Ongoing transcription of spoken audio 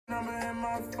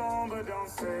my phone, but don't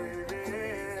save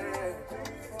it.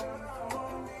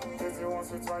 Visit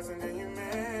once or twice and then you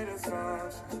made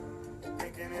assumptions,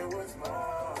 thinking it was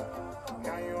more.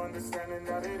 Now you understanding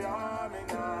that it all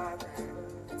meant nothing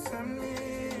to me.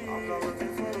 I'm not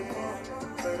looking for the one,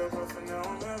 later, but for now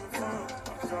I'm having fun.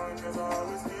 I'm trying cause I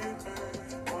always keep pain,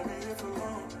 want me if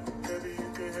alone. Baby, you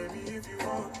can hate me if you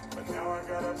want, but now I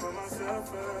gotta put myself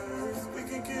first. We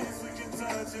can kiss, we can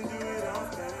touch and do it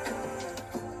often.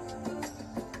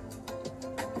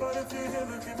 But if you're here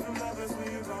looking for love, that's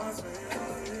when you lost me.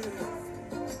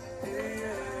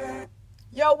 Yeah.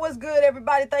 Yo, what's good,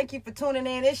 everybody? Thank you for tuning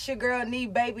in. It's your girl, Nee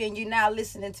Baby, and you're now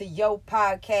listening to Yo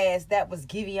Podcast. That was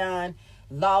Giveon,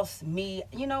 Lost Me.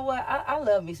 You know what? I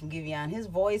love me some Giveon. His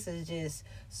voice is just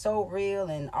so real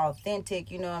and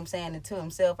authentic, you know what I'm saying, and to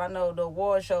himself. I know the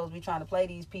award shows be trying to play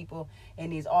these people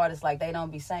and these artists like they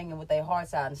don't be singing with their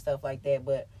hearts out and stuff like that,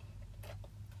 but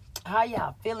how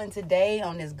y'all feeling today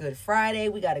on this Good Friday?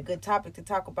 We got a good topic to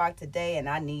talk about today, and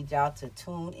I need y'all to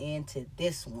tune into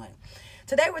this one.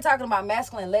 Today we're talking about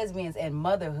masculine lesbians and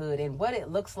motherhood and what it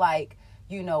looks like,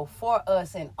 you know, for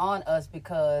us and on us,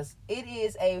 because it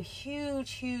is a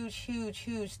huge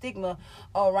stigma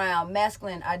around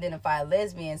masculine identified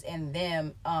lesbians and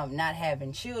them not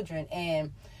having children.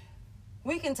 And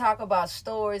we can talk about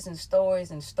stories and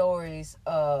stories.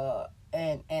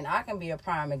 And I can be a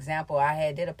prime example.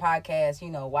 I did a podcast, you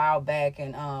know, a while back,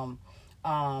 and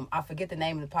I forget the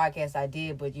name of the podcast I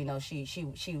did, but you know, she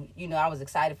you know, I was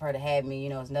excited for her to have me. You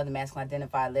know, it's another masculine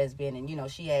identified lesbian, and you know,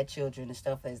 she had children and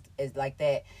stuff as like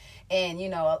that. And you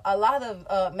know, a lot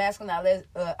of masculine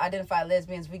identified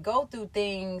lesbians, we go through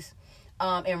things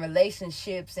in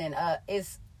relationships, and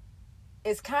it's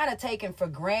kind of taken for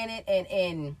granted.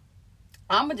 And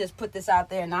I'm gonna just put this out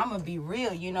there, and I'm gonna be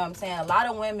real. You know what I'm saying? A lot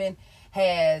of women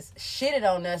has shitted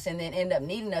on us and then end up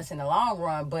needing us in the long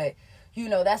run, but you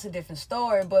know, that's a different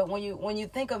story. But when you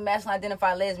think of masculine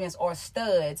identified lesbians or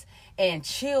studs and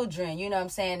children, you know what I'm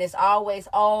saying, it's always,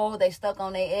 oh, they stuck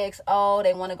on their ex, oh,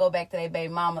 they want to go back to their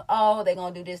baby mama, oh, they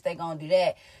gonna do this, they gonna do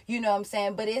that, you know what I'm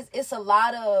saying. But it's a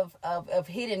lot of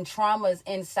hidden traumas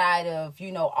inside of,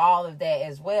 you know, all of that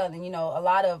as well. And you know, a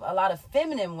lot of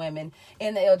feminine women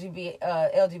in the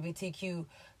LGBTQ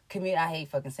community, I hate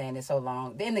fucking saying this so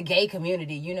long, in the gay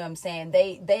community, you know what I'm saying,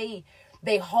 they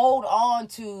hold on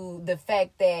to the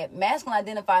fact that masculine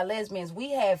identified lesbians,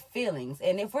 we have feelings.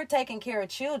 And if we're taking care of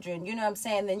children, you know what I'm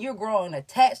saying, then you're growing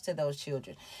attached to those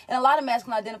children. And a lot of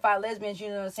masculine identified lesbians, you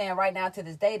know what I'm saying, right now to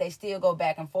this day, they still go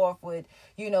back and forth with,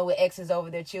 you know, with exes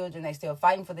over their children. They still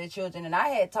fighting for their children. And I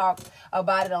had talked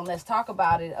about it on Let's Talk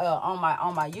About It on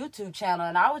my YouTube channel.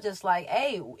 And I was just like,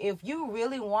 hey, if you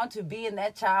really want to be in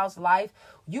that child's life,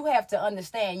 you have to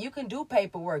understand, you can do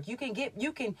paperwork. You can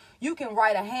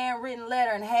write a handwritten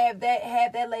letter and have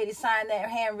that lady sign that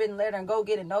handwritten letter and go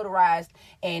get it notarized,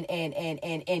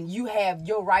 and you have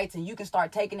your rights, and you can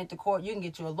start taking it to court. You can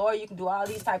get you a lawyer. You can do all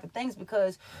these type of things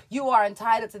because you are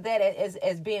entitled to that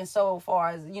as being so far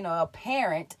as, you know, a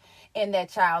parent in that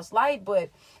child's life. But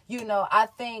you know, I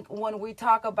think when we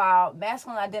talk about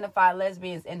masculine identified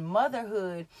lesbians and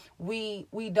motherhood, we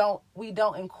don't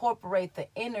incorporate the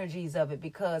energies of it,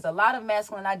 because a lot of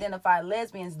masculine identified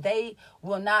lesbians, they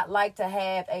will not like to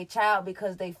have a child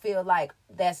because they feel like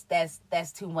that's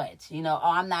too much. You know,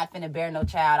 oh, I'm not finna bear no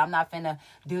child. I'm not finna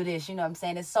do this. You know what I'm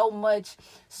saying? It's so much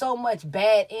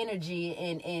bad energy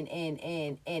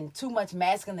and too much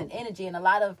masculine energy. And a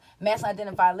lot of masculine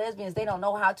identified lesbians, they don't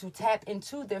know how to tap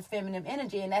into their feminine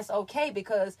energy, and that's okay,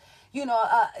 because you know,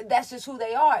 that's just who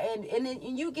they are. And then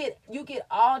you get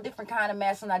all different kind of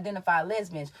masculine identified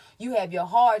lesbians. You have your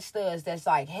hard studs that's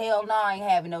like, hell no, I ain't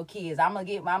having no kids. I'm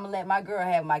gonna let my girl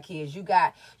have my kids. You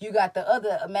got the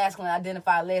other masculine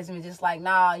identified lesbians just like,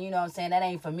 nah, you know what I'm saying, that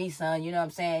ain't for me, son. You know what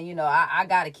I'm saying? You know, I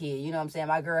got a kid. You know what I'm saying?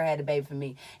 My girl had a baby for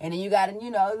me. And then you got,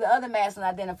 you know, the other masculine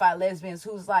identified lesbians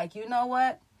who's like, you know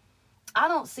what? I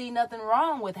don't see nothing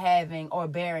wrong with having or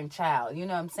bearing child, you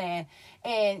know what I'm saying?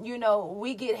 And, you know,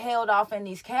 we get held off in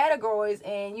these categories,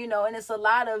 and, you know, and it's a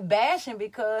lot of bashing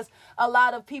because a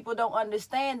lot of people don't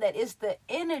understand that it's the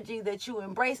energy that you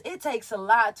embrace. It takes a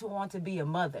lot to want to be a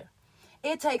mother.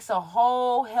 It takes a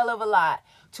whole hell of a lot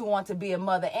to want to be a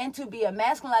mother, and to be a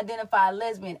masculine identified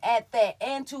lesbian at that,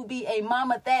 and to be a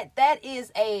mama.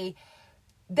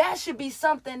 That should be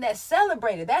something that's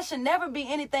celebrated. That should never be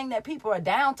anything that people are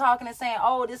down talking and saying,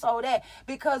 oh, this, oh, that.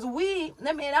 Because I'm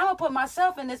going to put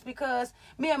myself in this, because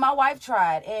me and my wife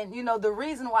tried. And, you know, the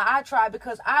reason why I tried,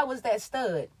 because I was that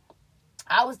stud.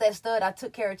 I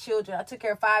took care of children. I took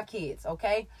care of 5 kids,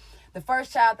 okay? The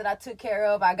first child that I took care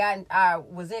of, I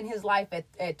was in his life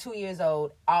at 2 years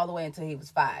old all the way until he was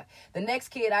 5. The next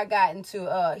kid I got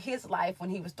into his life when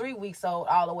he was 3 weeks old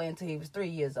all the way until he was 3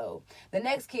 years old. The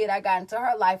next kid I got into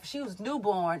her life, she was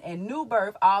newborn and new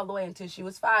birth all the way until she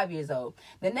was 5 years old.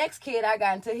 The next kid I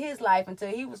got into his life until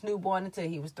he was newborn until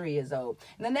he was 3 years old.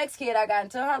 And the next kid I got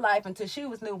into her life until she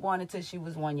was newborn until she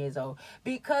was 1 year old.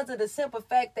 Because of the simple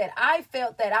fact that I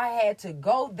felt that I had to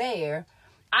go there.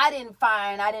 I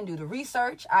didn't do the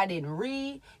research. I didn't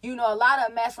read. You know, a lot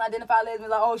of masculine identified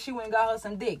lesbians like, oh, she went and got her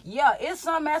some dick. Yeah, it's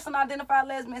some masculine identified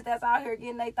lesbians that's out here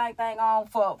getting their thing on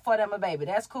for them a baby.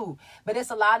 That's cool. But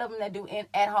it's a lot of them that do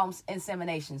at-home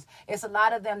inseminations. It's a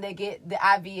lot of them that get the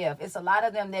IVF. It's a lot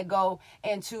of them that go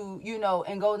into, you know,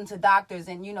 and go into doctors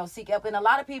and, you know, seek help. And a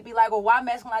lot of people be like, well, why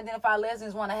masculine identified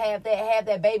lesbians want to have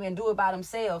that baby and do it by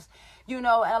themselves? You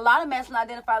know, and a lot of masculine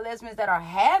identified lesbians that are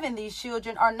having these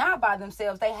children are not by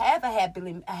themselves. They have a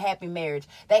happy marriage.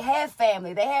 They have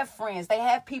family. They have friends. They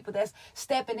have people that's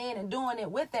stepping in and doing it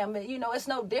with them. And, you know, it's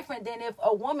no different than if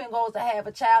a woman goes to have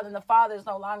a child and the father is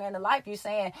no longer in the life. You're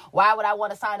saying, why would I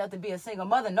want to sign up to be a single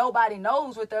mother? Nobody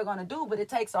knows what they're going to do, but it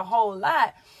takes a whole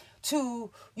lot to,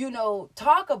 you know,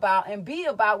 talk about and be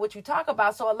about what you talk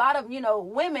about. So a lot of, you know,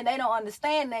 women, they don't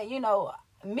understand that, you know,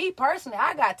 me personally,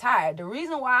 I got tired. The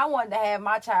reason why I wanted to have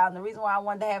my child, and the reason why I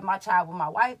wanted to have my child with my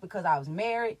wife, because I was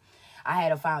married. I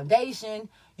had a foundation.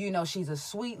 You know, she's a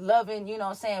sweet, loving, you know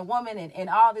what I'm saying, woman and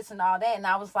all this and all that. And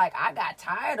I was like, I got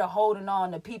tired of holding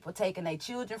on to people taking their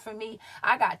children from me.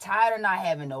 I got tired of not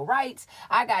having no rights.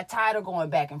 I got tired of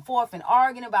going back and forth and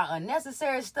arguing about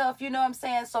unnecessary stuff, you know what I'm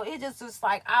saying? So it just was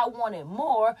like I wanted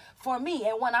more for me.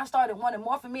 And when I started wanting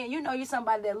more for me, and you know you're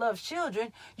somebody that loves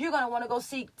children, you're going to want to go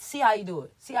see how you do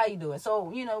it. See how you do it.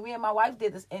 So, you know, me and my wife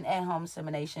did this at-home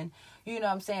insemination. You know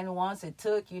what I'm saying? Once it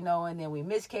took, you know, and then we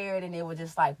miscarried and it was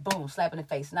just like, boom, slap in the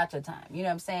face. Not your time. You know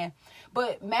what I'm saying?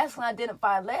 But masculine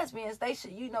identified lesbians, they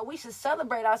should, you know, we should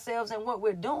celebrate ourselves and what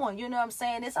we're doing. You know what I'm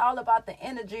saying? It's all about the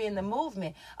energy and the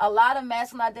movement. A lot of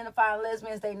masculine identified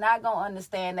lesbians, they not going to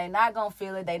understand. They not going to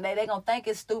feel it. They going to think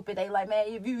it's stupid. They like, man,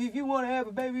 if you want to have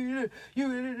a baby, you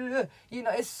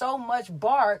know, it's so much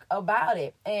bark about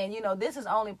it. And, you know, this is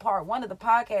only part one of the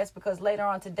podcast because later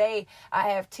on today,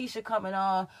 I have Tisha coming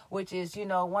on, which is, you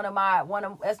know,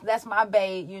 that's my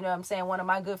babe, you know what I'm saying, one of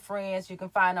my good friends. You can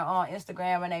find her on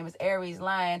Instagram. Her name is Aries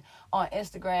Lion on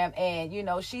Instagram, and you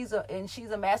know she's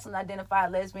a masculine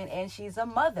identified lesbian, and she's a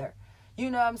mother. You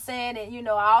know what I'm saying? And, you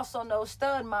know, I also know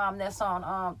Stud Mom that's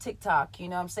on TikTok. You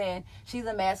know what I'm saying? She's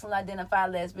a masculine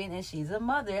identified lesbian and she's a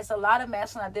mother. It's a lot of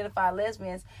masculine identified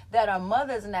lesbians that are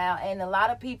mothers now. And a lot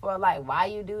of people are like, why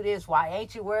you do this? Why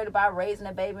ain't you worried about raising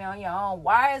a baby on your own?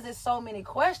 Why is there so many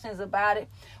questions about it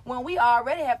when we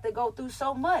already have to go through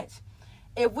so much?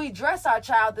 If we dress our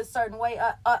child a certain way,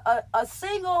 a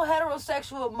single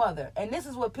heterosexual mother, and this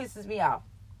is what pisses me off.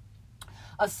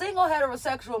 A single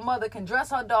heterosexual mother can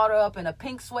dress her daughter up in a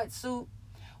pink sweatsuit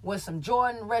with some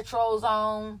Jordan retros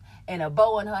on and a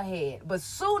bow in her head. But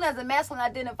soon as a masculine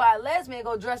identified lesbian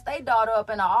go dress their daughter up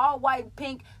in an all-white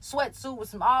pink sweatsuit with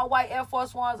some all-white Air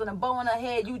Force Ones and a bow in her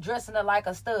head, you dressing her like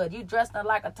a stud. You dressing her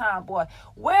like a tomboy.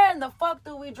 Where in the fuck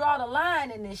do we draw the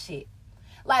line in this shit?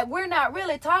 Like, we're not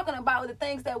really talking about the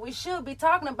things that we should be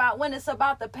talking about when it's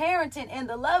about the parenting and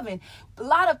the loving. A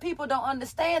lot of people don't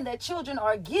understand that children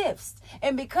are gifts.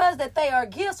 And because that they are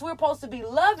gifts, we're supposed to be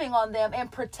loving on them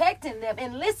and protecting them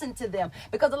and listen to them.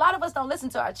 Because a lot of us don't listen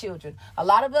to our children. A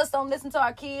lot of us don't listen to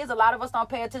our kids. A lot of us don't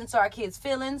pay attention to our kids'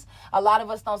 feelings. A lot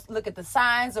of us don't look at the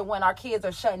signs of when our kids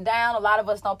are shutting down. A lot of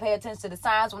us don't pay attention to the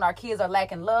signs when our kids are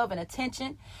lacking love and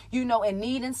attention, you know, and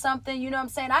needing something. You know what I'm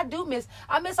saying?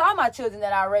 I miss all my children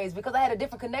that I raised because I had a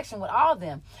different connection with all of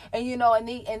them. And, you know, and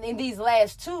in these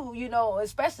last two, you know,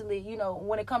 especially, you know,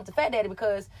 when it comes to Fat Daddy,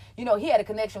 because, you know, he had a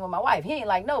connection with my wife. He ain't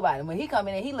like nobody. When he come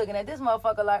in and he looking at this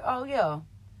motherfucker like, oh, yeah,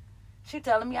 she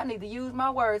telling me I need to use my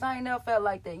words. I ain't never felt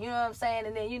like that. You know what I'm saying?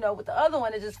 And then, you know, with the other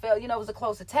one, it just felt, you know, it was a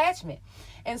close attachment.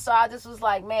 And so I just was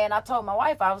like, man, I told my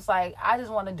wife, I was like, I just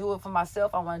want to do it for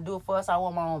myself. I want to do it for us. I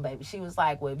want my own baby. She was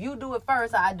like, well, if you do it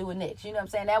first, I do it next. You know what I'm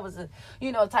saying? That was a,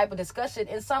 you know, type of discussion.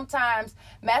 And sometimes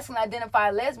masculine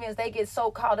identified lesbians, they get so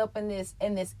caught up in this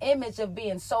image of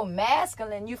being so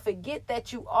masculine, you forget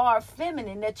that you are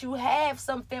feminine, that you have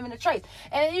some feminine traits.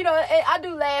 And, you know, I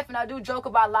do laugh and I do joke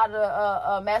about a lot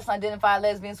of the masculine identified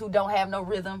lesbians who don't have no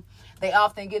rhythm. They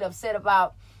often get upset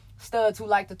about studs who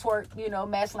like to twerk, you know,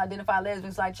 masculine identified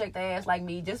lesbians like check their ass like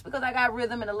me. Just because I got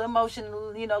rhythm and a little motion,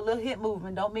 you know, a little hip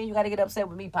movement, don't mean you got to get upset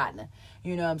with me, partner.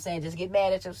 You know what I'm saying? Just get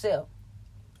mad at yourself.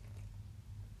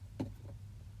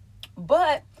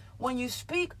 But when you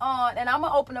speak on, and I'm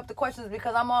gonna open up the questions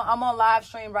because I'm on live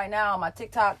stream right now on my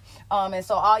TikTok, and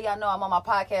so all y'all know I'm on my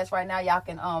podcast right now. Y'all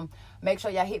can make sure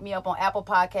y'all hit me up on Apple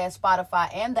Podcasts, Spotify,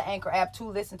 and the Anchor app to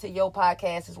listen to your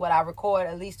podcast. Is what I record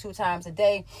at least 2 times a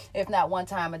day, if not 1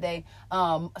 time a day,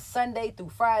 Sunday through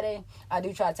Friday. I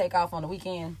do try to take off on the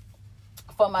weekend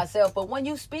for myself. But when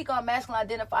you speak on masculine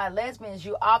identified lesbians,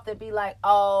 you often be like,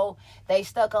 oh, they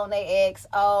stuck on their ex,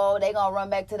 oh, they gonna run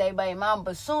back to their baby mama.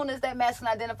 But soon as that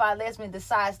masculine identified lesbian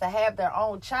decides to have their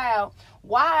own child,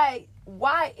 why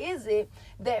is it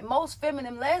that most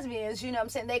feminine lesbians, you know what I'm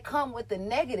saying, they come with the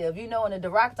negative, you know, and the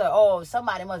director, oh,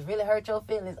 somebody must really hurt your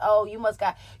feelings, oh, you must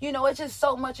got, you know, it's just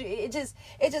so much, it just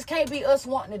can't be us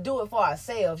wanting to do it for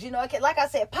ourselves, you know. Like I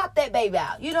said, pop that baby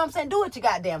out, you know what I'm saying, do it your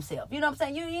goddamn self, you know what I'm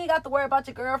saying, you ain't got to worry about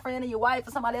your girlfriend or your wife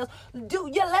or somebody else,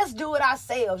 let's do it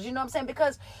ourselves, you know what I'm saying,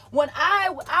 because when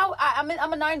I'm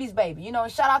a 90s baby, you know,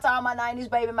 and shout out to all my 90s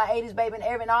baby, my 80s baby,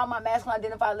 and all my masculine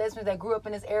identified lesbians that grew up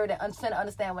in this era that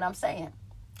understand what I'm saying.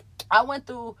 I went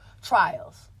through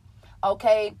trials,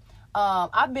 okay?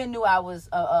 I've been knew I was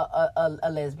a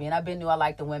lesbian. I've been knew I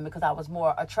liked the women because I was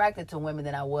more attracted to women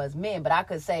than I was men. But I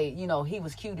could say, you know, he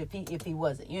was cute if he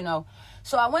wasn't, you know.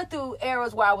 So I went through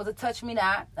eras where I was a touch me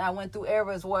not. I went through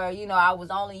eras where, you know, I was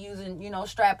only using, you know,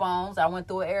 strap-ons. I went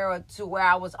through an era to where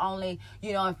I was only,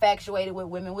 you know, infatuated with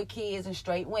women with kids and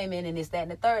straight women and this, that,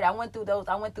 and the third. I went through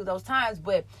those times.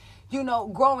 But, you know,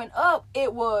 growing up,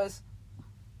 it was,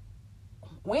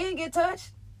 we ain't get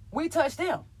touched, we touch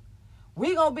them.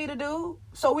 We gonna be the dude,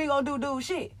 so we gonna do dude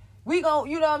shit. We gonna,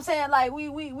 you know what I'm saying, like, we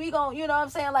gonna, you know what I'm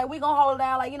saying, like, we gonna hold it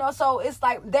down, like, you know, so it's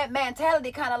like that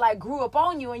mentality kind of like grew up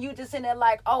on you, and you just in there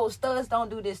like, oh, studs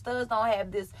don't do this, studs don't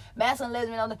have this, masculine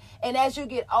lesbian on the, and as you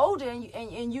get older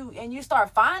and you start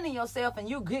finding yourself and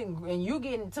you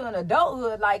getting to an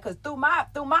adulthood, like, cause through my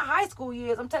high school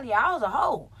years, I'm telling you, I was a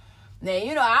hoe. Now,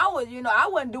 you know, I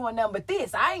wasn't doing nothing but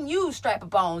this. I ain't used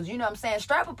strap-a-bones, you know what I'm saying?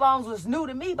 Strap-a-bones was new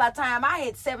to me by the time I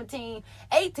hit 17,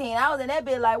 18. I was in that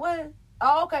bit like, what?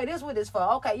 Oh, okay, this what it's for.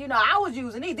 Okay, you know, I was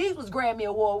using these. These was Grammy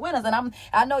Award winners, and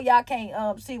I know y'all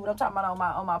can't see what I'm talking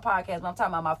about on my podcast, but I'm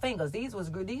talking about my fingers. These was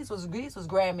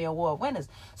Grammy Award winners.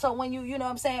 So when you know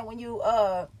what I'm saying, when you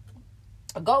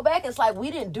go back, it's like we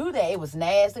didn't do that. It was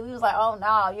nasty. We was like, oh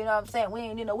no, you know what I'm saying? We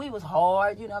ain't, you know, we was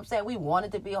hard, you know what I'm saying? We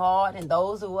wanted to be hard, and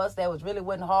those of us that was really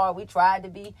wasn't hard, we tried to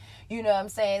be, you know what I'm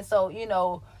saying? So, you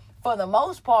know, for the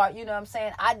most part, you know what I'm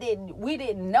saying, we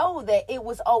didn't know that it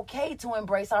was okay to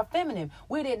embrace our feminine.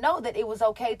 We didn't know that it was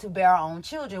okay to bear our own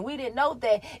children. We didn't know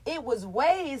that it was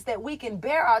ways that we can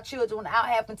bear our children without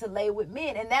having to lay with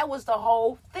men. And that was the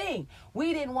whole thing.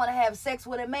 We didn't want to have sex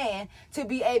with a man to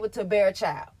be able to bear a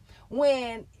child.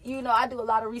 When, you know, I do a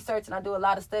lot of research and I do a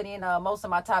lot of studying. Most of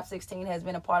my top 16 has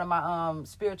been a part of my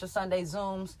Spiritual Sunday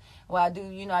Zooms, where I do,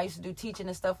 you know, I used to do teaching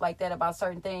and stuff like that about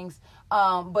certain things.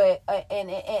 But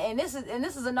this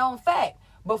is a known fact.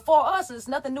 Before us, it's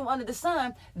nothing new under the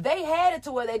sun. They had it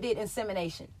to where they did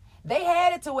insemination. They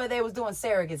had it to where they was doing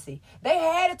surrogacy. They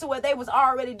had it to where they was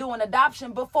already doing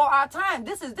adoption before our time.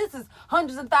 This is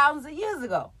hundreds and thousands of years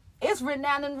ago. It's written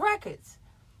down in records.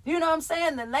 You know what I'm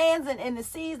saying? The lands and the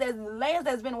seas, the lands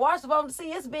that's been washed over the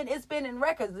sea, it's been in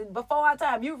records before our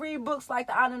time. You read books like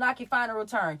the Anunnaki Final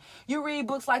Return. You read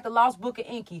books like the Lost Book of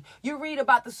Enki. You read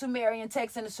about the Sumerian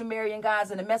texts and the Sumerian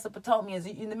gods and the Mesopotamians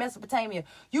in the Mesopotamia.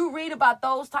 You read about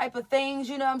those type of things.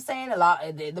 You know what I'm saying?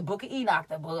 The Book of Enoch,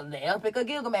 the Epic of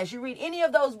Gilgamesh. You read any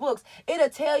of those books, it'll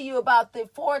tell you about the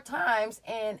 4 times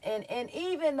and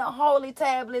even the holy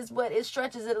tablets, but it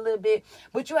stretches it a little bit.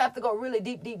 But you have to go really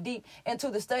deep into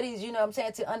the studies, you know what I'm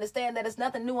saying, to understand that it's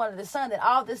nothing new under the sun, that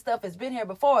all this stuff has been here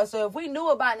before. So if we knew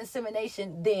about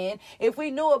insemination then, if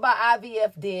we knew about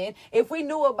IVF then, if we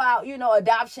knew about, you know,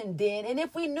 adoption then, and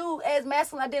if we knew as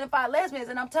masculine identified lesbians,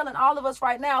 and I'm telling all of us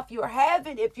right now, if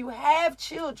you have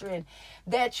children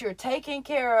that you're taking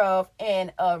care of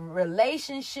in a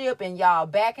relationship and y'all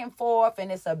back and forth and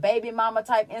it's a baby mama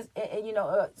type, you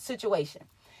know, situation,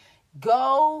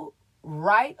 go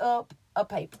write up a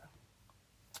paper.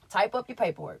 Type up your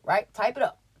paperwork, right? Type it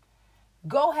up.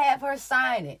 Go have her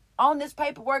sign it. On this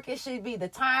paperwork, it should be the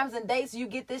times and dates you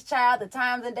get this child, the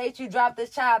times and dates you drop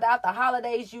this child out, the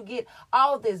holidays you get,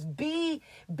 all this. Be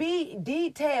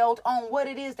detailed on what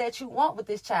it is that you want with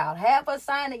this child. Have her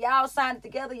sign it. Y'all sign it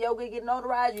together. You'll get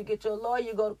notarized. You get your lawyer.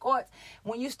 You go to court.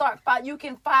 When you start, you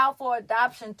can file for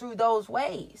adoption through those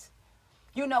ways.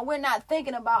 You know, we're not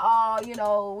thinking about, oh, you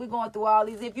know, we're going through all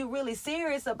these. If you're really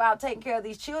serious about taking care of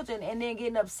these children and then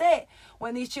getting upset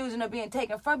when these children are being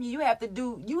taken from you, you have to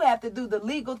do the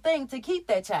legal thing to keep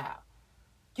that child.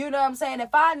 You know what I'm saying? If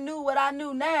I knew what I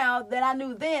knew now that I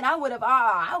knew then, I would have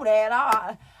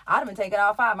I'd have been taking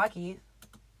all 5 of my kids.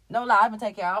 No lie, I've been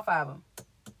taking care of all 5 of them.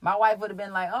 My wife would have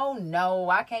been like, oh no,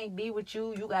 I can't be with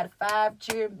you. You got 5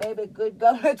 children, baby, good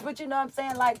God. But you know what I'm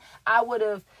saying? Like, I would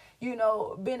have,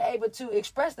 been able to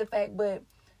express the fact, but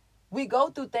we go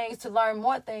through things to learn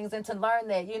more things and to learn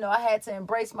that, I had to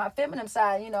embrace my feminine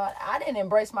side. I didn't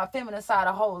embrace my feminine side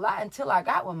a whole lot until I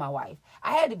got with my wife.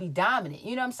 I had to be dominant.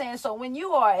 You know what I'm saying? So when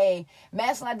you are a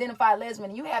masculine identified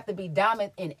lesbian, you have to be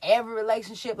dominant in every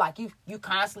relationship. Like you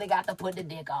constantly got to put the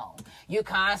dick on. You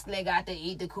constantly got to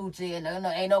eat the coochie, and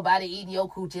ain't nobody eating your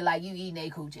coochie like you eating a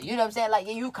coochie. You know what I'm saying? Like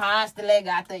you constantly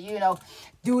got to,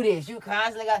 do this. You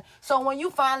constantly got. So when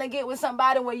you finally get with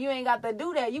somebody where you ain't got to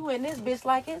do that, you in this bitch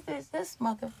like, is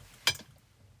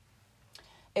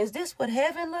this what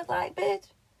heaven look like, bitch?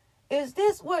 Is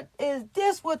this what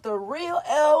the real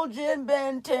Elgin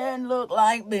Ben 10 look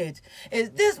like, bitch?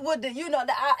 Is this what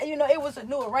it was a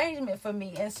new arrangement for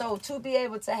me. And so to be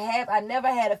able to I never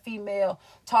had a female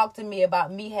talk to me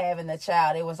about me having a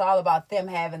child. It was all about them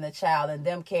having the child and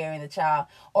them carrying the child,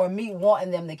 or me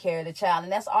wanting them to carry the child.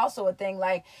 And that's also a thing.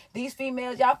 Like, these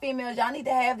females, y'all need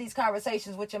to have these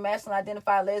conversations with your masculine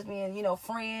identified lesbian,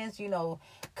 friends,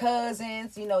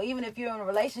 cousins, even if you're in a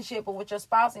relationship or with your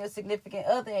spouse and your significant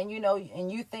other, and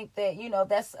and you think that,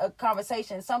 that's a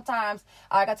conversation. Sometimes,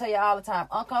 like I tell you all the time,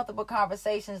 uncomfortable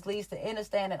conversations leads to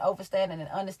understanding, overstanding, and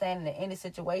understanding in any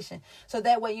situation. So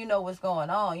that way you know what's going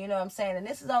on. You know what I'm saying? And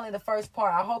this is only the first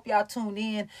part. I hope y'all tuned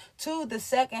in to the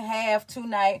second half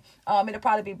tonight. It'll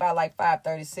probably be about like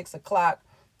 5:30, 6 o'clock.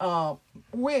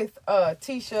 With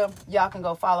Tisha. Y'all can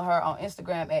go follow her on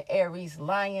Instagram at Aries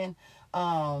Lion.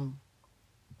 And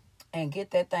get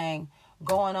that thing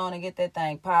going on and get that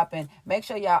thing popping. Make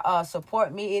sure y'all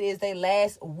support me. It is the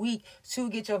last week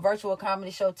to get your virtual comedy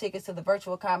show tickets to the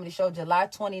virtual comedy show July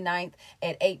 29th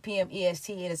at 8 p.m. EST.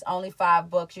 It is only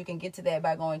 $5. You can get to that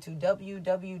by going to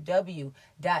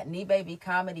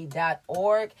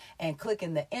www.kneebabycomedy.org and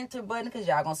clicking the enter button, because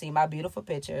y'all gonna see my beautiful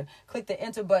picture. Click the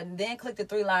enter button, then click the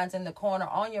 3 lines in the corner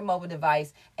on your mobile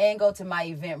device and go to my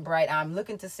Eventbrite. I'm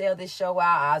looking to sell this show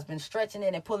out. I've been stretching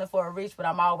it and pulling for a reach, but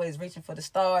I'm always reaching for the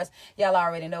stars. Y'all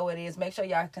already know what it is. Make sure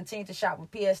y'all continue to shop with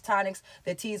PS Tonics.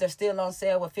 The teas are still on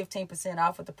sale with 15%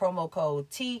 off with the promo code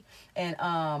T. And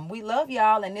we love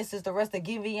y'all. And this is the rest of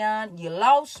Giveon. You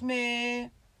lost me.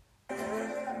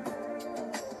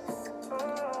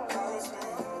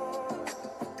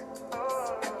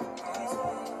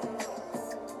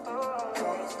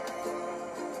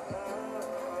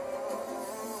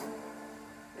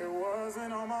 It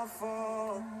wasn't all my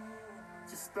fault.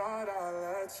 Just thought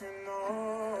I'd let you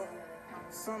know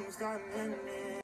something's gotten in me.